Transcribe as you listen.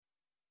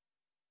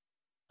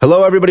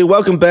Hello, everybody.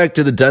 Welcome back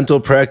to the Dental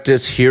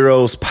Practice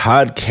Heroes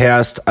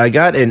podcast. I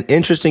got an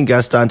interesting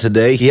guest on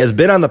today. He has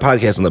been on the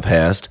podcast in the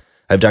past.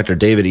 I have Dr.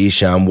 David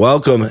Eshom.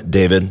 Welcome,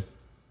 David.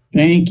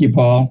 Thank you,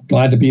 Paul.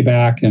 Glad to be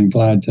back and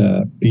glad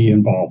to be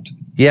involved.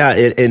 Yeah,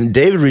 and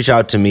David reached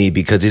out to me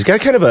because he's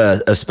got kind of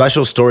a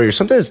special story or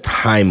something that's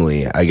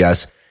timely, I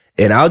guess.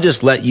 And I'll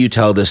just let you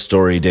tell this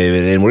story,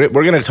 David. And we're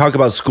going to talk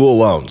about school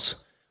loans,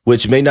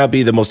 which may not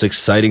be the most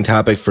exciting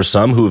topic for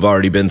some who have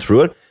already been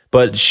through it,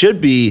 but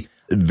should be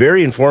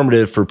very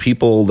informative for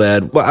people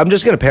that, well, I'm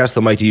just going to pass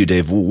the mic to you,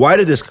 Dave. Why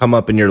did this come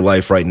up in your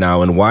life right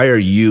now? And why are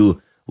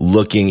you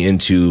looking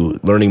into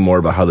learning more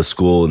about how the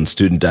school and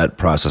student debt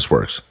process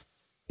works?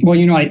 Well,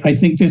 I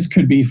think this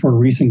could be for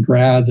recent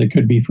grads. It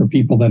could be for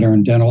people that are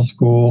in dental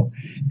school.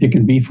 It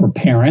can be for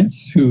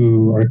parents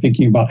who are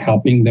thinking about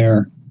helping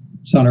their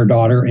son or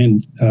daughter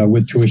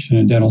with tuition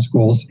in dental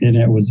schools. And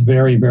it was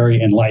very,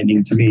 very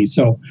enlightening to me.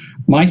 So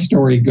my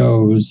story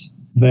goes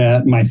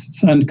that my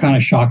son kind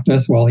of shocked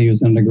us while he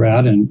was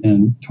undergrad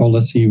and told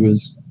us he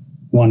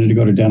wanted to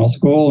go to dental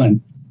school.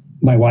 And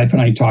my wife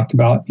and I talked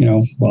about,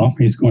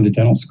 he's going to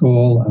dental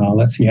school.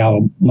 Let's see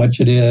how much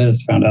it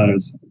is. Found out it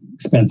was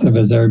expensive,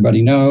 as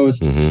everybody knows.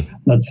 Mm-hmm.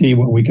 Let's see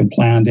what we can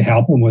plan to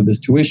help him with his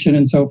tuition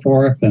and so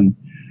forth.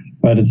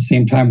 But at the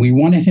same time, we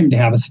wanted him to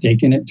have a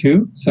stake in it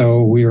too.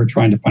 So we were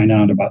trying to find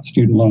out about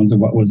student loans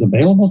and what was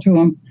available to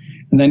him,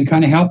 and then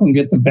kind of help him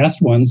get the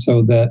best one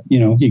so that,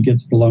 he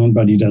gets the loan,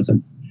 but he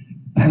doesn't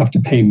have to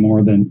pay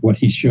more than what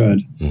he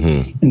should.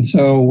 Mm-hmm. And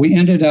so we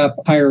ended up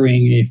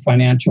hiring a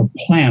financial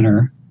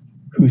planner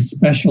who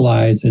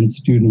specialized in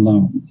student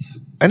loans.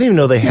 I didn't even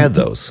know they had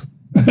those.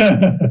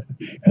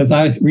 As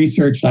I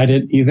researched, I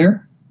didn't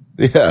either.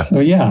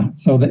 Yeah.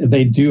 So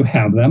they do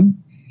have them.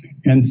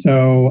 And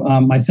so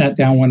I sat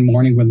down one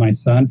morning with my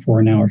son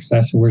for an hour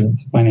session with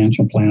a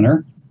financial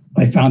planner.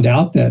 I found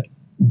out that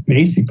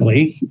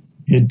basically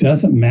it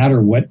doesn't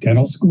matter what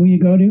dental school you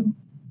go to.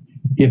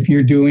 If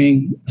you're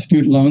doing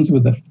student loans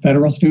with the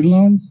federal student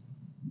loans,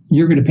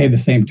 you're going to pay the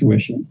same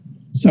tuition.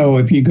 So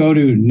if you go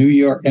to New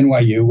York,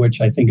 NYU,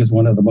 which I think is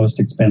one of the most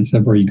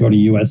expensive, or you go to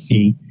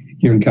USC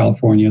here in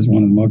California is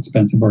one of the most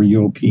expensive, or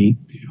UOP,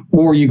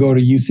 or you go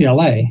to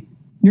UCLA,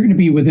 you're going to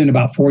be within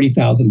about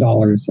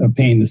 $40,000 of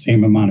paying the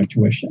same amount of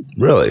tuition.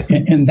 Really?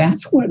 And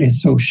that's what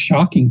is so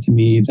shocking to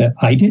me, that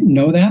I didn't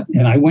know that.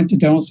 And I went to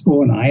dental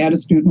school and I had a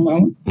student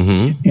loan.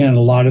 Mm-hmm. And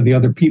a lot of the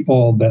other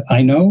people that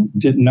I know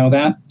didn't know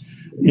that.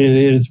 It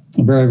is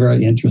very,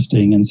 very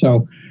interesting. And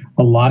so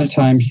a lot of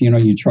times,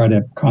 you try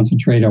to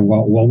concentrate on,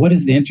 well, what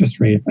is the interest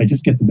rate? If I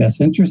just get the best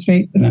interest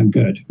rate, then I'm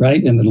good,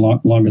 right? In the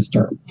longest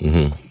term.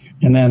 Mm-hmm.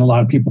 And then a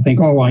lot of people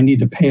think, I need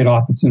to pay it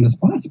off as soon as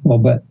possible.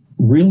 But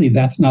really,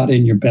 that's not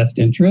in your best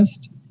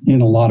interest in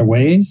a lot of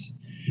ways.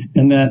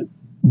 And that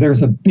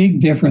there's a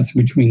big difference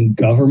between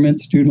government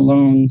student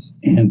loans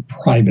and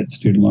private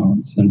student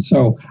loans. And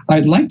so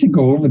I'd like to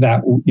go over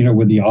that,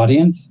 with the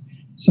audience,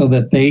 so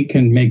that they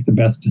can make the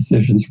best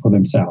decisions for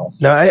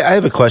themselves. Now, I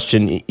have a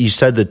question. You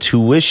said the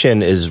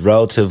tuition is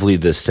relatively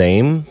the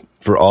same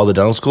for all the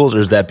dental schools, or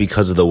is that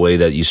because of the way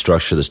that you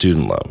structure the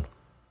student loan?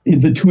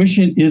 The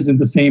tuition isn't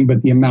the same,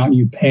 but the amount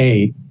you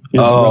pay is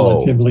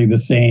relatively the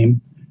same,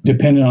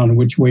 depending on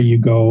which way you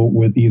go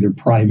with either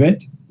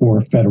private or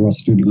federal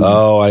student loan.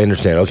 Oh, I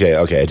understand.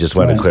 Okay. I just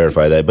wanted to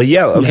clarify that. But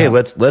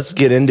let's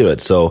get into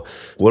it. So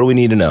what do we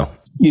need to know?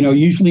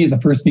 Usually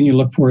the first thing you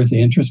look for is the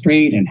interest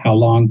rate and how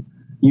long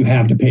you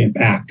have to pay it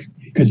back,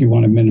 because you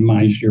want to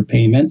minimize your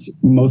payments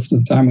most of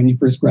the time when you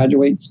first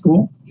graduate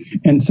school.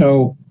 And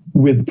so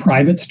with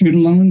private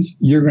student loans,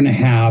 you're going to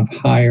have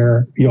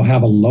you'll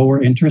have a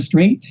lower interest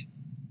rate,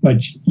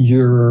 but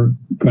you're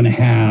going to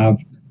have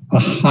a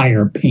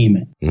higher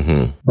payment,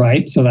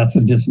 right? So that's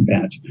a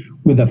disadvantage.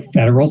 With a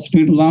federal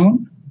student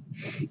loan,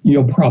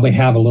 you'll probably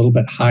have a little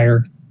bit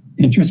higher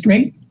interest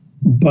rate,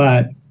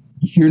 but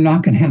you're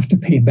not going to have to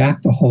pay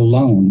back the whole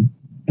loan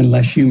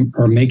unless you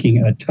are making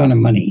a ton of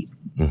money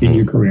in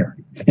your career.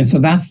 And so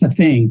that's the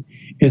thing,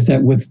 is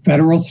that with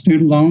federal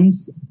student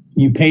loans,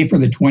 you pay for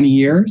the 20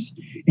 years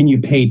and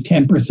you pay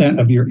 10%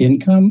 of your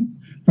income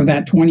for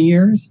that 20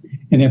 years.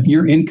 And if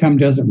your income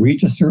doesn't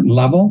reach a certain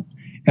level,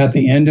 at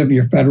the end of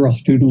your federal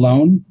student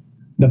loan,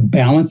 the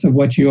balance of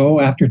what you owe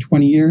after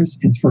 20 years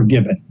is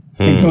forgiven.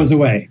 It goes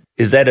away.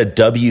 Is that a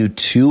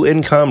W-2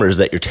 income, or is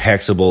that your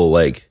taxable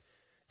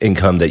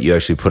income that you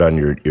actually put on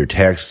your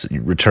tax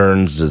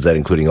returns? Is that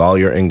including all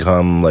your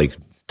income, like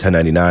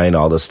 1099,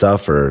 all this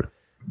stuff? Or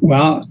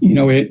Well,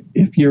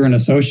 if you're an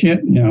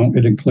associate,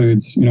 it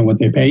includes, what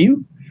they pay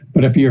you.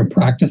 But if you're a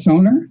practice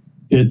owner,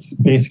 it's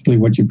basically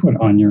what you put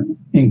on your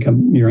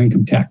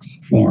income tax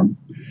form.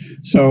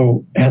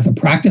 So as a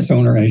practice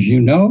owner, as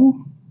you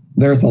know,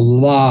 there's a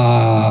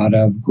lot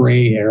of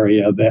gray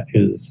area that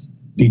is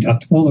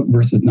deductible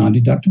versus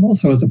non-deductible.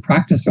 So as a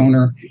practice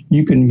owner,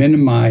 you can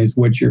minimize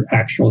what your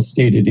actual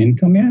stated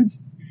income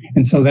is.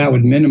 And so that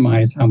would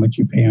minimize how much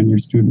you pay on your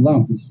student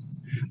loans.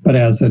 But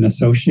as an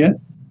associate,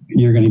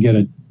 you're going to get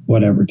a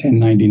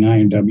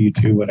 1099,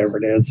 W-2, whatever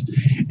it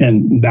is.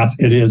 And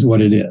it is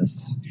what it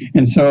is.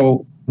 And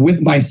so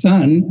with my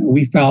son,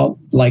 we felt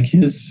like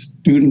his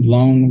student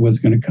loan was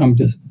going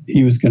to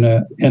he was going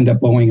to end up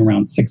owing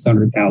around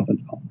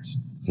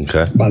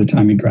 $600,000 by the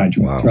time he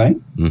graduates, right?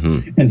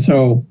 Mm-hmm. And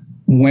so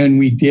when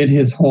we did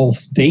his whole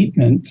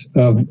statement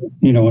of,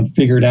 and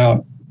figured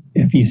out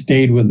if he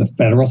stayed with the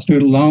federal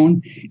student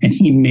loan, and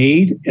he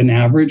made an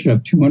average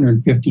of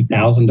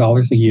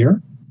 $250,000 a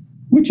year,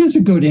 which is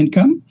a good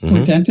income for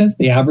a dentist.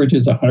 The average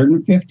is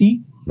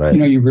 $150,000. Right.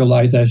 You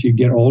realize as you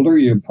get older,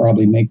 you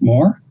probably make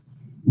more.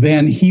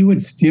 Then he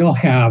would still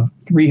have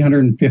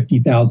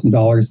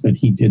 $350,000 that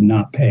he did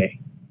not pay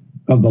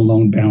of the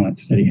loan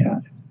balance that he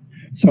had.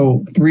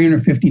 So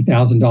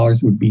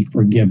 $350,000 would be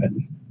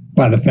forgiven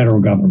by the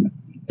federal government.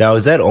 Now,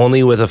 is that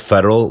only with a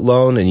federal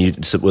loan, and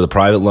with a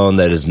private loan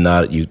that is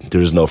not,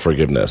 there's no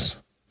forgiveness?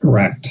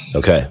 Correct.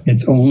 Okay.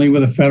 It's only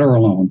with a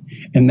federal loan.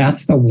 And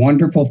that's the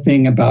wonderful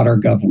thing about our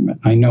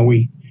government. I know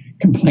we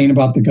complain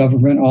about the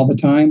government all the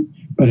time,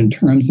 but in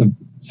terms of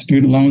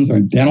student loans, or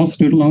dental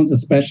student loans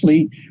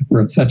especially,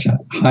 where it's such a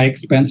high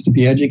expense to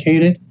be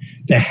educated,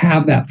 to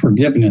have that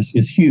forgiveness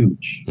is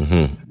huge.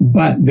 Mm-hmm.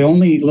 But the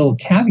only little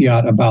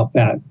caveat about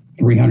that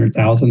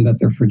 $300,000 that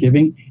they're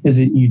forgiving is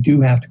that you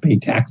do have to pay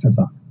taxes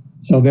on it.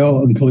 So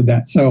they'll include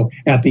that. So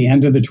at the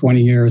end of the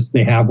 20 years,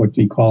 they have what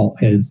they call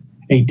is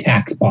a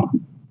tax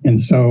bomb. And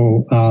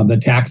so the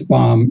tax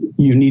bomb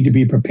you need to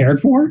be prepared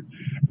for.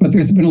 But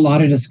there's been a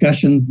lot of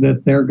discussions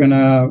that they're going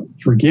to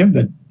forgive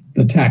the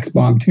tax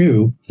bomb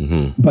too.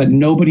 Mm-hmm. But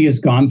nobody has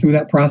gone through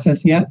that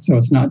process yet. So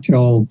it's not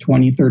till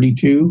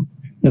 2032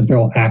 that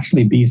there'll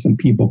actually be some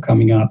people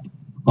coming up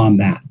on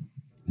that.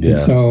 Yeah. And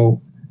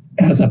so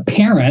as a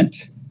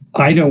parent,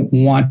 I don't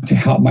want to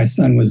help my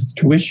son with his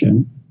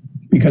tuition,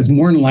 because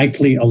more than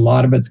likely a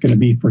lot of it's going to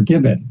be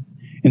forgiven.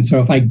 And so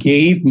if I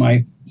gave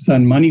my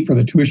son money for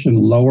the tuition,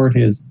 lowered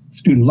his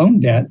student loan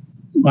debt,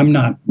 I'm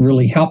not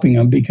really helping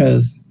him,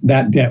 because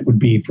that debt would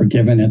be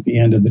forgiven at the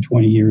end of the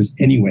 20 years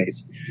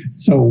anyways.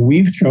 So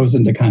we've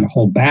chosen to kind of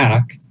hold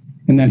back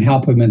and then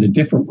help him in a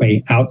different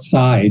way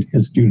outside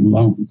his student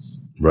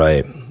loans.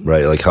 Right.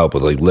 Like help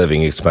with like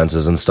living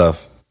expenses and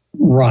stuff.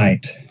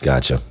 Right.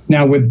 Gotcha.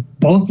 Now with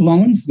both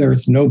loans,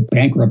 there's no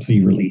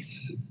bankruptcy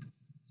release.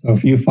 So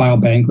if you file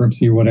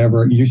bankruptcy or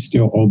whatever, you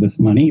still owe this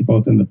money,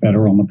 both in the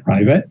federal and the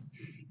private.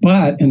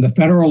 But in the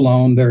federal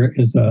loan, there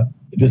is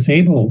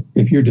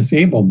if you're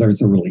disabled,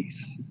 there's a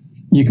release.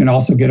 You can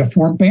also get a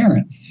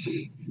forbearance.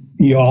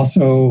 You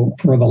also,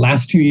 for the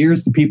last 2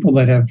 years, the people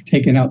that have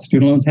taken out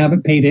student loans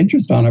haven't paid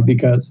interest on it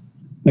because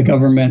the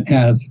government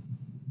has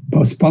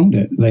postponed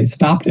it. They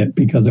stopped it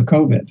because of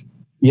COVID.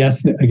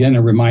 Yes, again,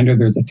 a reminder,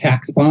 there's a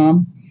tax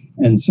bomb.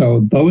 And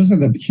so those are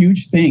the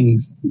huge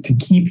things to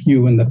keep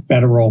you in the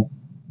federal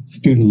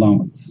student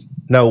loans.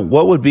 Now,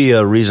 what would be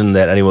a reason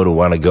that anyone would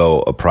want to go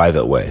a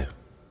private way?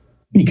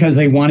 Because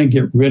they want to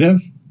get rid of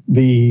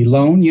the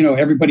loan.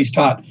 Everybody's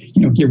taught,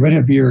 get rid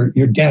of your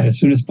debt as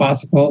soon as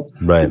possible.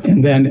 Right.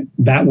 And then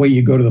that way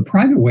you go to the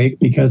private way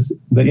because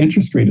the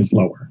interest rate is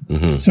lower.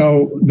 Mm-hmm.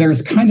 So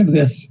there's kind of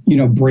this,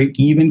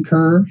 break-even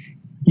curve,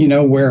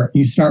 where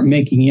you start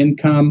making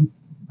income,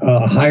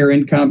 a higher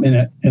income in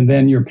it, and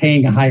then you're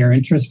paying a higher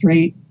interest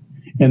rate.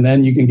 And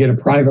then you can get a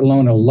private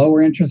loan at a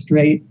lower interest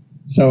rate.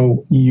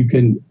 So you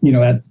can,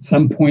 at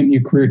some point in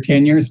your career,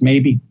 10 years,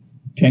 maybe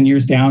 10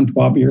 years down,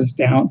 12 years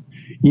down,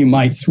 you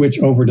might switch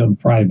over to the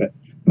private.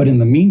 But in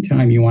the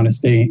meantime, you want to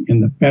stay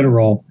in the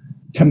federal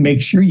to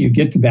make sure you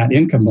get to that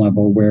income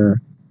level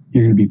where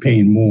you're going to be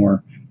paying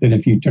more than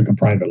if you took a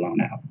private loan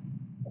out.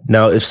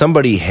 Now, if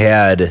somebody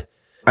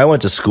I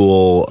went to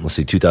school,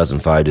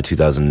 2005 to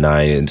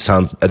 2009, and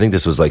I think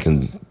this was like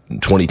in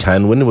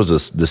 2010. When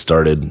was this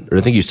started? Or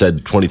I think you said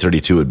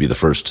 2032 would be the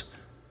first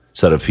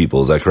set of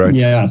people. Is that correct?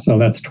 Yeah. So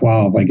that's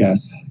 12, I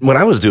guess. When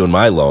I was doing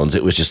my loans,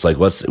 it was just like,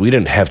 we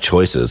didn't have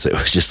choices. It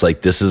was just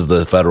like, this is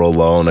the federal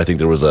loan. I think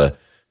there was a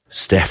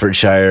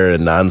Staffordshire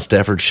and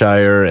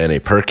non-Staffordshire and a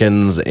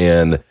Perkins.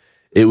 And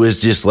it was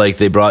just like,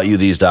 they brought you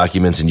these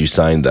documents and you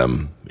signed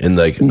them, and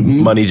like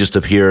money just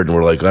appeared and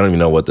we're like, I don't even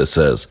know what this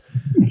is.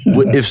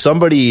 If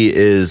somebody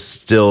is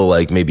still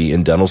like maybe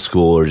in dental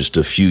school or just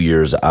a few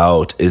years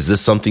out, is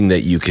this something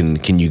that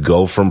can you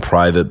go from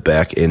private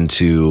back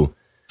into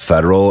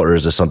federal, or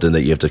is this something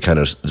that you have to kind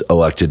of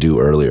elect to do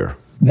earlier?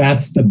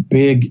 That's the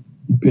big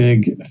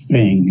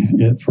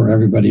thing for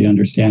everybody to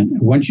understand.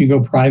 Once you go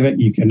private,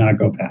 you cannot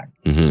go back.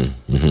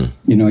 Mm-hmm.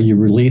 Mm-hmm. You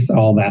release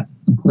all that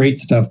great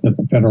stuff that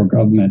the federal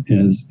government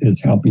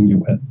is helping you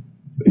with.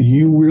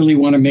 You really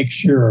want to make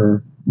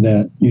sure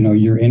that,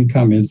 your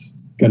income is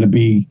going to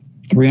be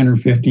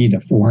 $350,000 to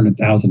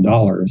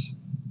 $400,000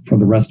 for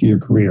the rest of your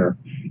career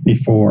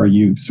before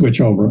you switch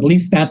over. At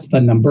least that's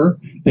the number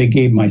they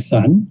gave my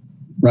son,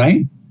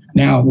 right?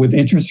 Now, with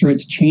interest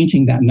rates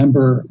changing, that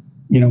number,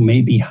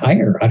 may be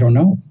higher. I don't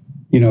know.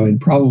 It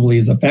probably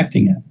is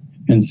affecting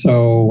it. And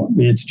so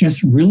it's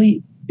just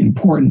really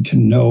important to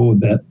know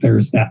that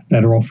there's that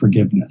federal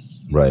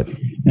forgiveness. Right.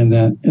 And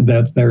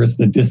that there's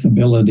the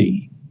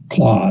disability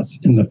clause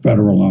in the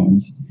federal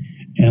loans.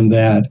 and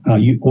that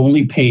you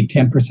only pay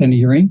 10% of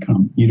your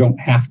income. You don't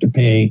have to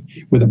pay.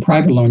 With a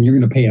private loan, you're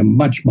going to pay a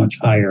much, much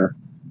higher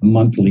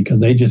monthly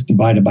because they just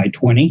divide it by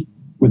 20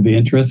 with the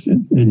interest,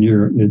 and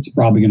it's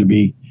probably going to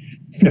be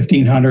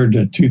 $1,500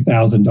 to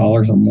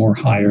 $2,000 or more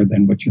higher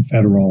than what your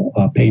federal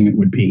payment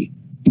would be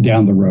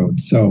down the road.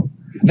 So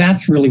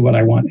that's really what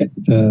I want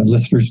the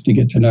listeners to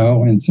get to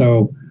know. And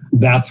so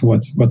that's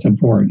what's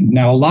important.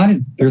 Now,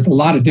 there's a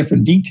lot of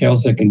different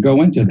details that can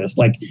go into this.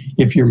 Like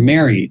if you're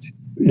married,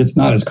 it's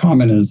not as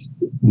common as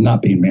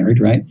not being married,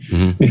 right?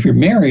 Mm-hmm. If you're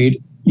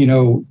married,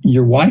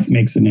 your wife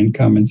makes an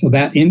income. And so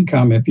that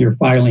income, if you're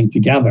filing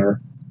together,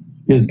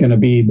 is going to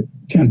be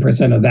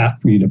 10% of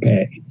that for you to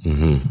pay.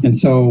 Mm-hmm. And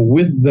so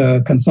with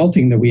the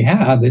consulting that we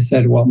have, they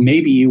said, well,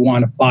 maybe you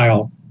want to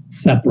file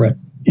separate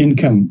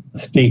income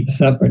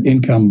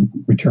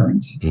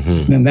returns.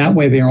 Mm-hmm. And that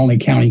way they're only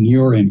counting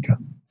your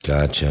income.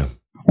 Gotcha.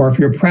 Or if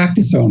you're a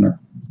practice owner,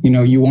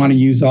 you want to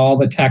use all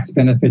the tax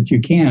benefits you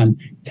can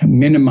to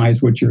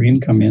minimize what your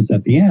income is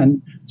at the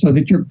end so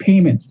that your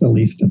payment's the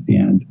least at the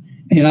end.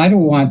 And I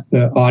don't want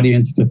the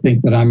audience to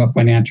think that I'm a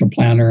financial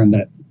planner and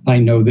that I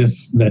know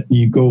this, that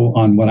you go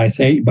on what I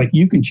say, but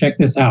you can check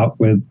this out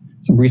with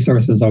some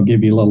resources I'll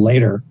give you a little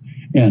later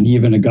and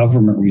even a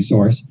government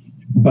resource.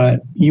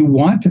 But you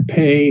want to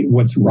pay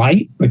what's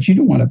right, but you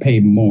don't want to pay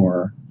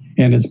more.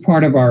 And it's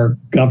part of our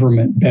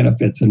government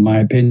benefits, in my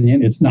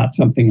opinion. It's not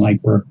something like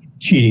we're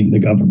cheating the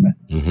government.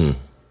 Mm-hmm.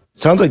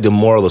 Sounds like the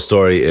moral of the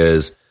story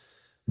is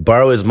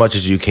borrow as much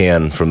as you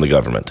can from the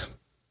government.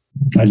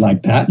 I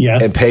like that,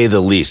 yes. And pay the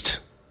least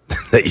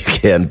that you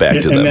can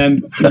back to them.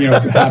 And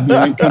then, have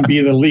your income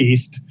be the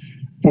least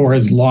for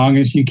as long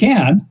as you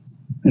can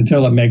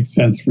until it makes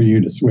sense for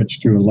you to switch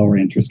to a lower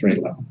interest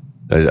rate loan.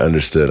 I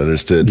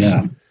understood.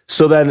 Yeah.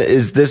 So then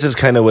this is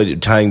kind of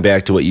what tying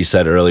back to what you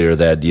said earlier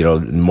that,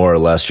 more or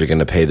less you're going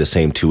to pay the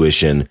same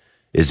tuition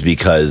is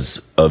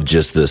because of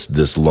just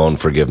this loan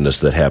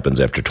forgiveness that happens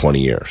after 20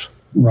 years.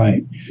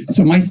 Right.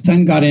 So my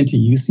son got into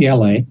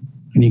UCLA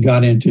and he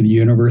got into the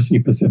University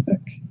of Pacific.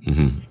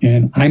 Mm-hmm.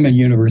 And I'm a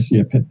University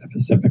of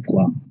Pacific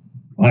alum.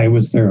 I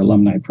was their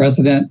alumni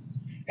president,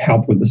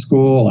 helped with the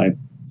school. I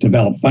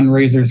developed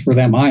fundraisers for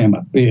them. I am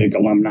a big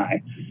alumni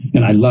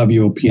and I love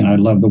UOP and I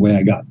love the way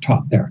I got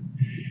taught there.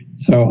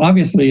 So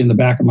obviously in the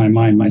back of my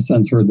mind, my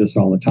son's heard this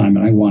all the time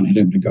and I wanted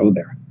him to go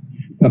there.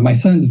 But my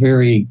son's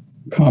very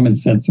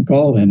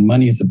commonsensical and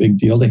money is a big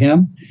deal to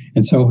him.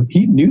 And so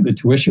he knew the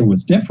tuition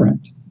was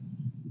different.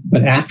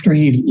 But after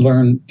he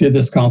did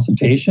this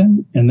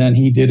consultation and then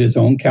he did his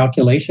own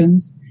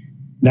calculations,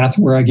 that's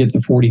where I get the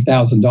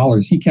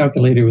 $40,000. He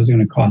calculated it was going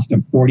to cost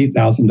him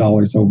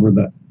 $40,000 over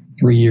the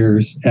 3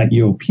 years at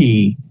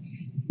UOP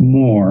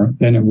more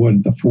than it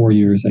would the 4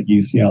 years at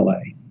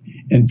UCLA.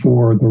 And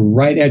for the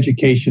right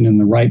education in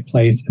the right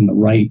place in the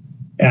right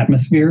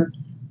atmosphere,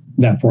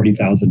 that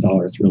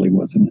 $40,000 really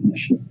wasn't an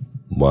issue.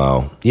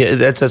 Wow. Yeah,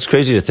 that's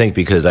crazy to think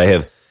because I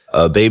have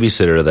a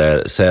babysitter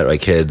that sat my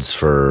kids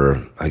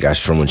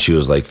from when she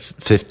was like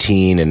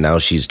 15 and now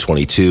she's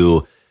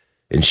 22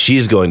 and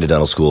she's going to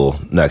dental school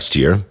next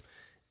year.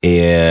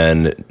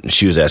 And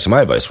she was asking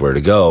my advice where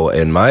to go.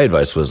 And my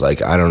advice was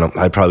like, I don't know,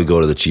 I'd probably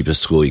go to the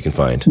cheapest school you can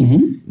find.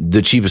 Mm-hmm.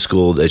 The cheapest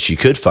school that she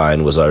could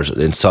find was ours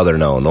in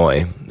Southern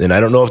Illinois. And I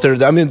don't know if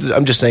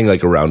I'm just saying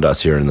like around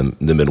us here in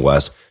the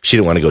Midwest. She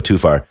didn't want to go too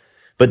far.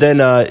 But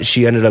then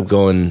she ended up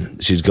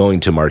she's going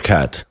to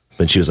Marquette.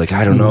 And she was like,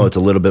 I don't know, it's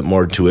a little bit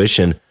more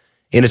tuition.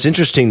 And it's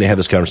interesting to have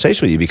this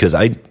conversation with you because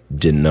I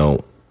didn't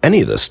know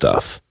any of this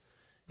stuff.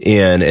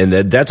 And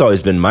that's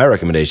always been my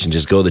recommendation.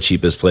 Just go the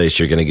cheapest place.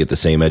 You're going to get the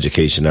same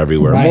education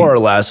everywhere, right. More or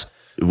less.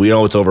 We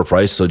know it's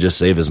overpriced, so just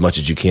save as much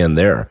as you can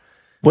there.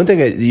 One thing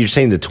you're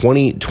saying the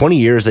 20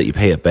 years that you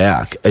pay it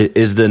back.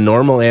 Is the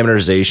normal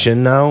amortization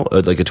now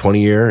like a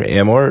 20-year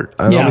amort?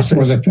 Yeah,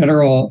 for the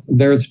federal,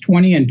 there's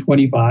 20 and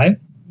 25.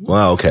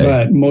 Wow, okay.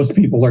 But most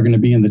people are going to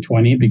be in the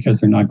 20 because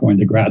they're not going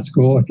to grad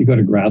school. If you go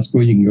to grad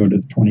school, you can go to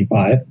the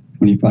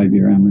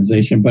 25-year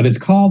amortization. But it's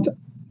called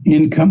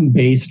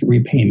income-based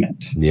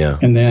repayment. Yeah.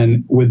 And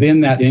then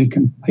within that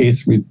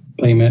income-based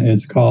repayment,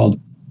 it's called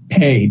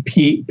pay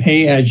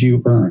as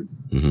you earn.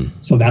 Mm-hmm.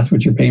 So that's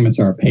what your payments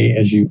are, pay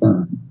as you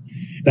earn.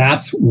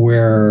 That's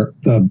where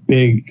the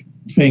big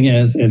thing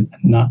is, and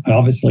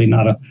obviously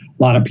not a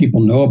lot of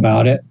people know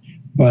about it,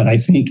 but I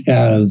think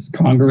as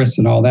Congress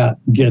and all that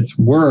gets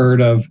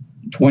word of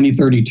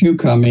 2032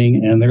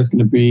 coming, and there's going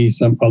to be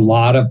a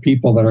lot of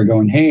people that are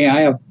going, hey,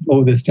 I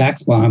owe this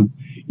tax bond.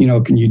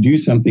 Can you do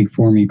something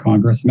for me,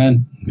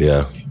 Congressman?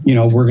 Yeah.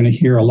 We're going to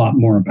hear a lot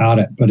more about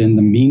it. But in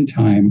the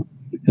meantime,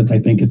 I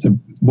think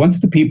once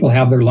the people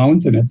have their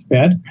loans and it's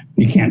fed,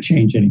 you can't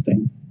change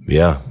anything.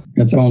 Yeah.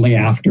 It's only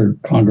after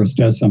Congress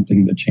does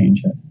something to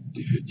change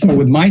it. So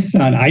with my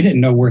son, I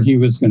didn't know where he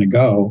was going to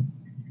go.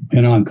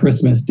 And on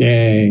Christmas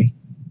Day,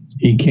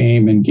 he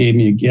came and gave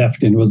me a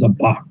gift, and it was a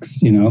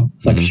box,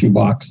 like a shoe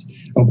box.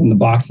 Opened the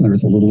box and there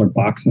was a littler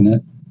box in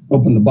it.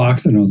 Opened the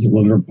box and there was a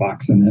littler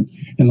box in it.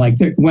 And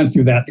they went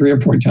through that 3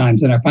 or 4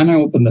 times. And I finally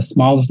opened the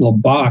smallest little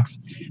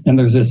box and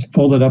there's this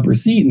folded up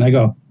receipt. And I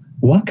go,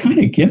 what kind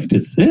of gift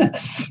is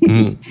this?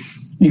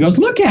 He goes,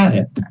 look at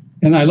it.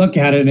 And I look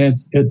at it, and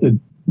it's a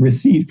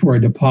receipt for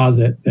a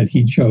deposit that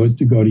he chose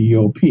to go to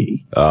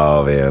UOP.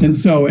 Oh, man. And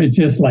so it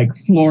just like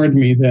floored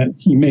me that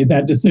he made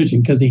that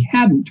decision, because he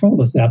hadn't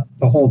told us that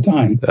the whole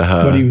time,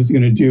 what he was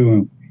going to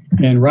do.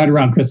 And right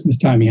around Christmas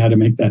time, he had to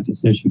make that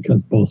decision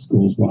because both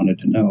schools wanted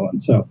to know.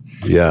 And so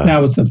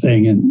that was the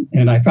thing.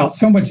 And I felt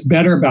so much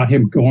better about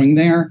him going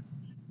there,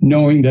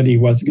 knowing that he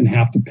wasn't going to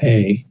have to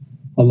pay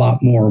a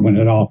lot more when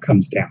it all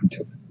comes down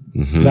to it.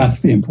 Mm-hmm. That's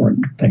the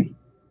important thing.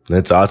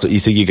 That's awesome. You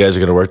think you guys are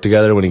going to work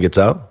together when he gets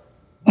out?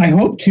 I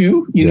hope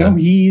to. You know,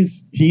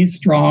 he's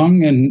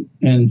strong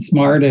and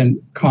smart and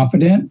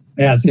confident,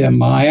 as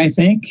am I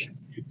think.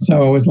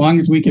 So as long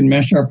as we can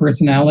mesh our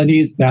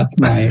personalities, that's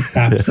my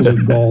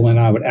absolute goal, and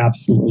I would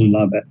absolutely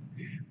love it.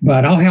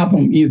 But I'll help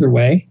him either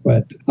way.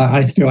 But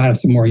I still have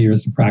some more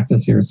years to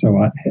practice here, so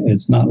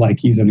it's not like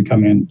he's going to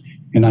come in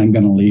and I'm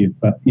going to leave.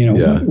 But, you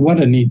know, what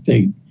a neat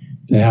thing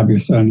to have your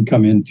son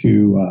come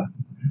into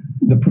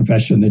the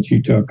profession that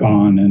you took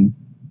on and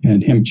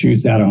him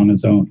choose that on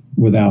his own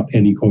without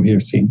any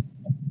coercing.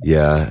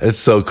 Yeah, it's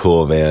so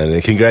cool, man.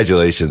 And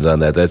congratulations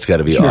on that. That's got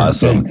to be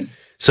awesome. Thanks.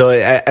 So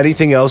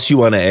anything else you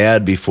want to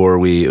add before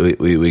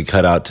we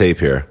cut out tape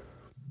here?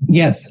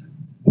 Yes.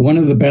 One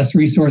of the best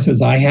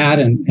resources I had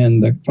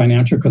and the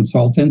financial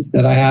consultants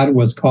that I had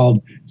was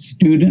called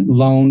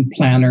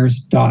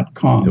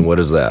studentloanplanners.com. And what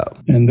is that?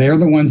 And they're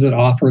the ones that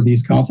offer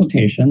these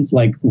consultations.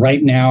 Like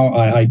right now,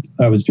 I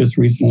was just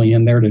recently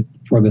in there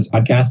for this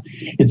podcast.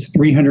 It's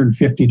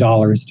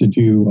 $350 to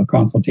do a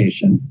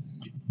consultation.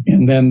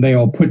 And then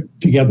they'll put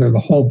together the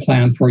whole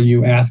plan for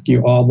you, ask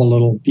you all the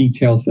little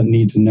details that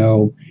need to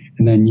know.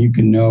 And then you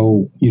can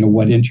know,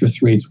 what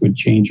interest rates would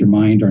change your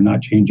mind or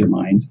not change your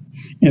mind.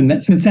 And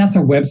since that's a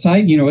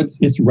website,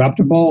 it's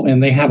reputable,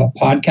 and they have a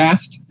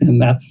podcast,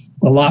 and that's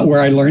a lot where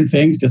I learn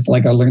things, just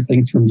like I learn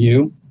things from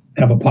you.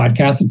 They have a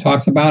podcast that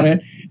talks about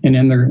it. And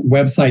in their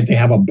website, they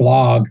have a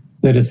blog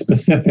that is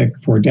specific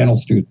for dental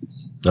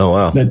students. Oh,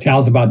 wow. That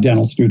tells about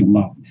dental student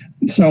loans.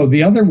 So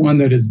the other one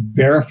that is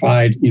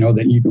verified,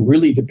 that you can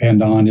really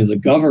depend on is a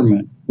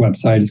government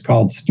website. It's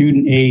called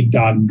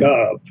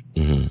studentaid.gov.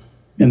 Mm-hmm.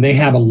 And they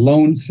have a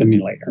loan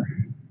simulator,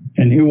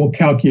 and it will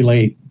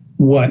calculate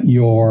what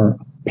your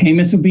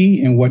payments will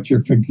be and what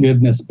your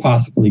forgiveness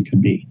possibly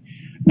could be.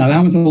 Now, that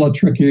one's a little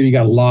trickier. You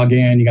got to log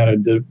in, you got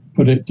to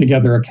put it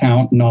together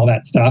account and all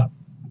that stuff.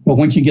 But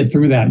once you get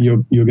through that,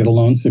 you'll get a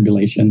loan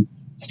simulation.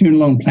 Student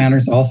Loan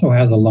Planners also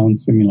has a loan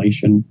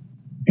simulation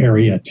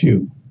area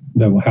too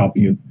that will help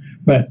you.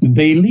 But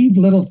they leave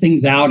little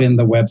things out in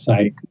the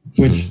website,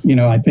 which,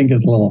 I think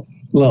is a little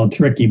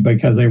tricky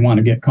because they want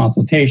to get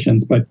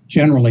consultations, but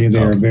generally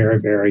they're very,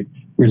 very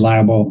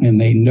reliable, and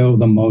they know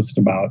the most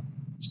about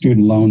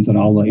student loans and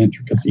all the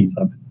intricacies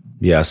of it.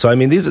 Yeah. So, I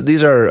mean,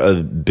 these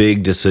are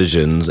big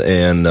decisions,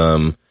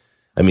 and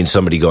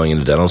somebody going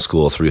into dental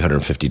school,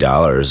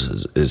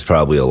 $350 is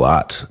probably a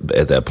lot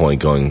at that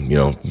point, going,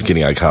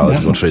 getting out of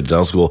college, going straight to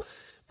dental school.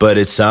 But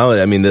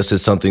this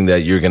is something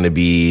that you're going to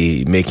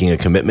be making a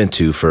commitment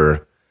to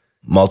for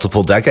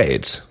multiple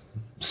decades.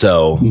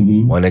 So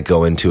why not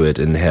go into it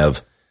and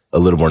have a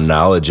little more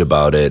knowledge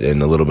about it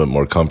and a little bit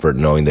more comfort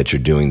knowing that you're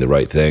doing the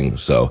right thing?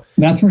 So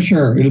that's for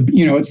sure.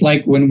 It's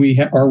like when we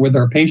are with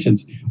our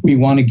patients, we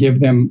want to give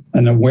them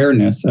an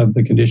awareness of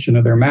the condition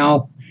of their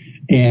mouth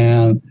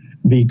and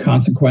the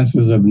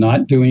consequences of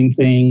not doing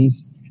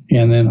things,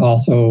 and then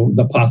also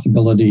the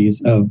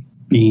possibilities of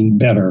being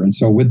better. And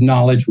so with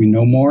knowledge, we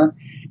know more.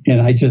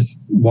 And I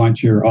just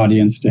want your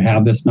audience to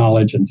have this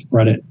knowledge and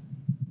spread it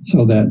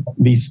so that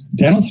these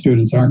dental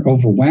students aren't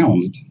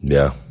overwhelmed.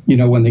 Yeah.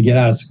 When they get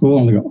out of school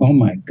and they go, oh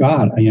my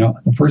God,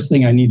 the first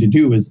thing I need to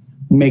do is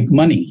make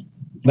money.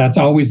 That's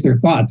always their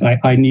thoughts.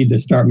 I need to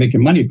start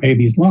making money, pay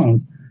these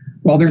loans.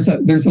 Well, there's a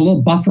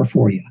little buffer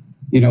for you.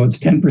 It's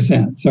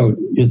 10%. So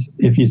it's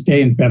if you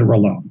stay in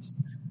federal loans.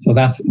 So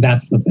that's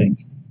the thing.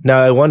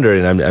 Now I wonder,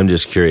 and I'm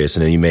just curious,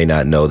 and you may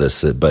not know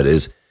this, but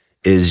is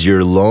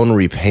your loan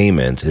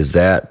repayment, is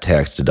that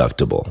tax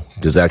deductible?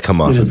 Does that come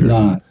off of your?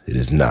 Not. It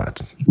is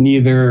not.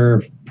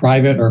 Neither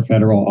private or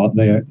federal,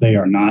 they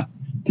are not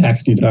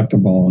tax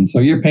deductible. And so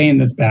you're paying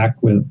this back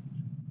with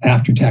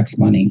after-tax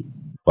money.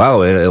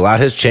 Wow, a lot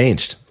has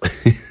changed.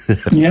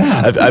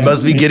 Yeah. I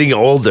must be getting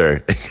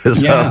older.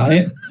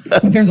 Yeah,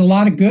 but there's a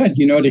lot of good,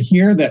 to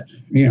hear that,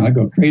 I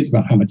go crazy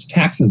about how much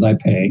taxes I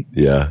pay.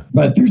 Yeah.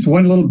 But there's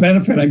one little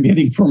benefit I'm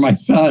getting for my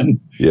son,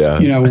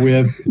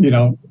 with,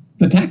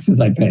 the taxes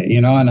I pay,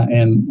 and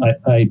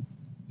I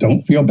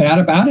don't feel bad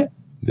about it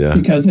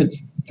because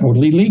it's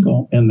totally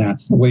legal, and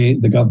that's the way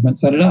the government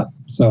set it up.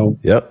 So,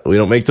 yep, we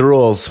don't make the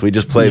rules. We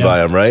just play by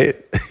them, right?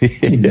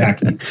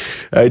 Exactly.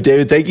 All right,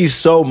 David, thank you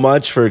so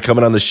much for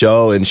coming on the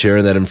show and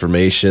sharing that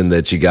information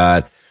that you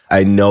got.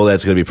 I know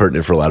that's going to be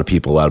pertinent for a lot of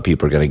people. A lot of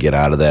people are going to get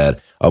out of that.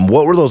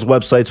 What were those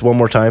websites one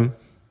more time?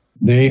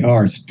 They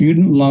are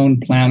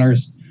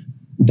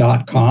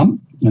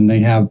studentloanplanners.com, and they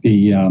have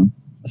the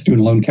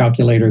student loan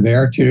calculator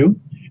there too.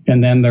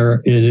 And then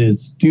it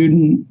is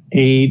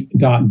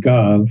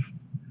studentaid.gov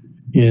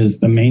is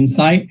the main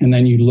site. And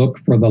then you look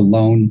for the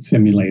loan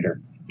simulator.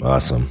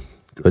 Awesome.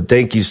 But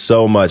thank you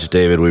so much,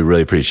 David. We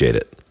really appreciate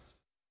it.